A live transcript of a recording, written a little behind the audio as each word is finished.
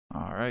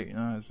Alright, you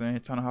know what I'm saying?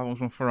 Trying to hop on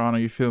some For Honor,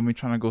 you feel me?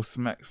 Trying to go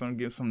smack some,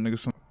 get some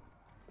niggas some.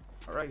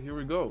 Alright, here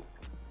we go.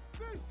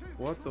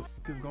 What the f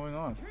is going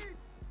on?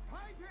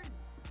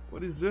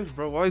 What is this,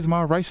 bro? Why is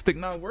my right stick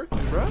not working,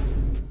 bro?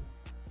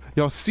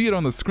 Y'all see it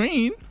on the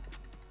screen?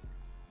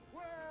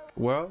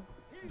 Well,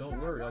 don't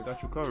worry, I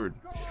got you covered.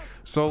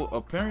 So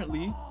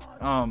apparently,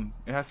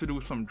 it has to do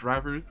with some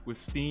drivers with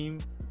Steam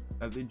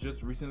that they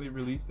just recently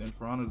released, and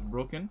For Honor is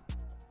broken.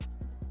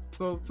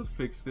 So to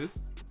fix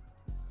this,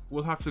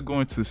 we'll have to go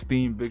into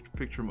Steam big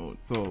picture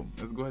mode. So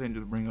let's go ahead and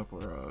just bring up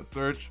our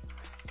search,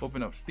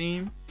 open up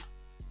Steam,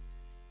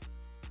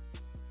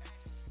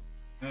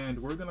 and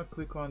we're gonna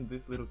click on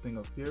this little thing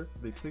up here,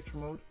 big picture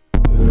mode.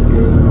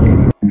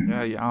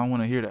 Yeah, I don't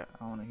want to hear that.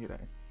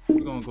 We're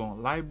gonna go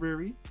on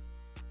library.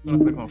 We're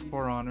gonna click on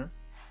For Honor.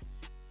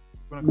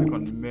 We're gonna click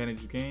on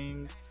manage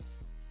games,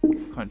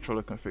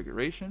 controller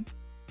configuration,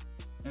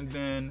 and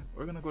then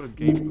we're gonna go to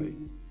gameplay.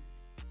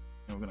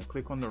 And we're gonna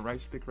click on the right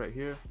stick right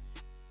here.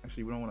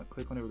 Actually, we don't want to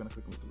click on it. We're gonna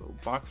click on this little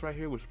box right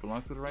here, which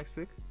belongs to the right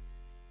stick.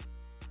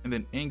 And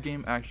then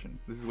in-game action.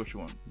 This is what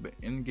you want. The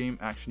in-game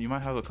action. You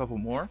might have a couple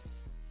more,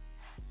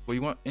 but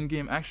you want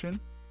in-game action,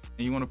 and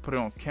you want to put it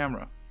on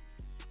camera.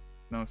 You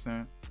know what I'm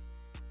saying?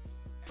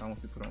 Now,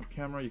 once you put it on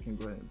camera, you can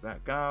go ahead and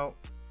back out.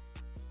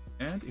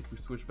 And if we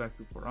switch back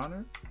to For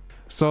Honor,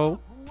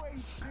 so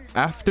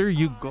after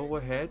you go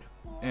ahead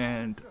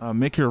and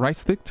make your right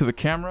stick to the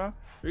camera,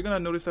 you're gonna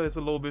notice that it's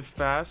a little bit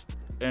fast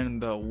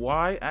and the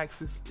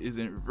y-axis is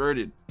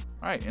inverted.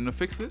 All right, and to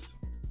fix this,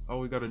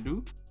 all we gotta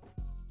do,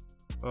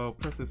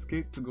 press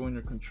escape to go in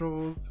your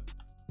controls.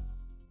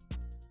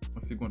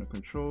 Once you go into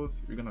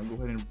controls, you're gonna go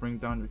ahead and bring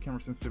down your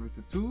camera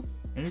sensitivity to 2,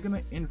 and you're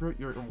gonna invert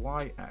your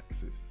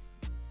y-axis.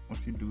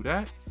 Once you do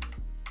that,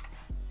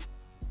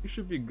 you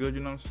should be good, you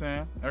know what I'm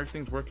saying?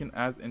 Everything's working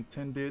as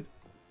intended.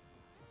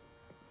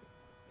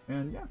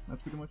 And yeah,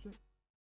 that's pretty much it.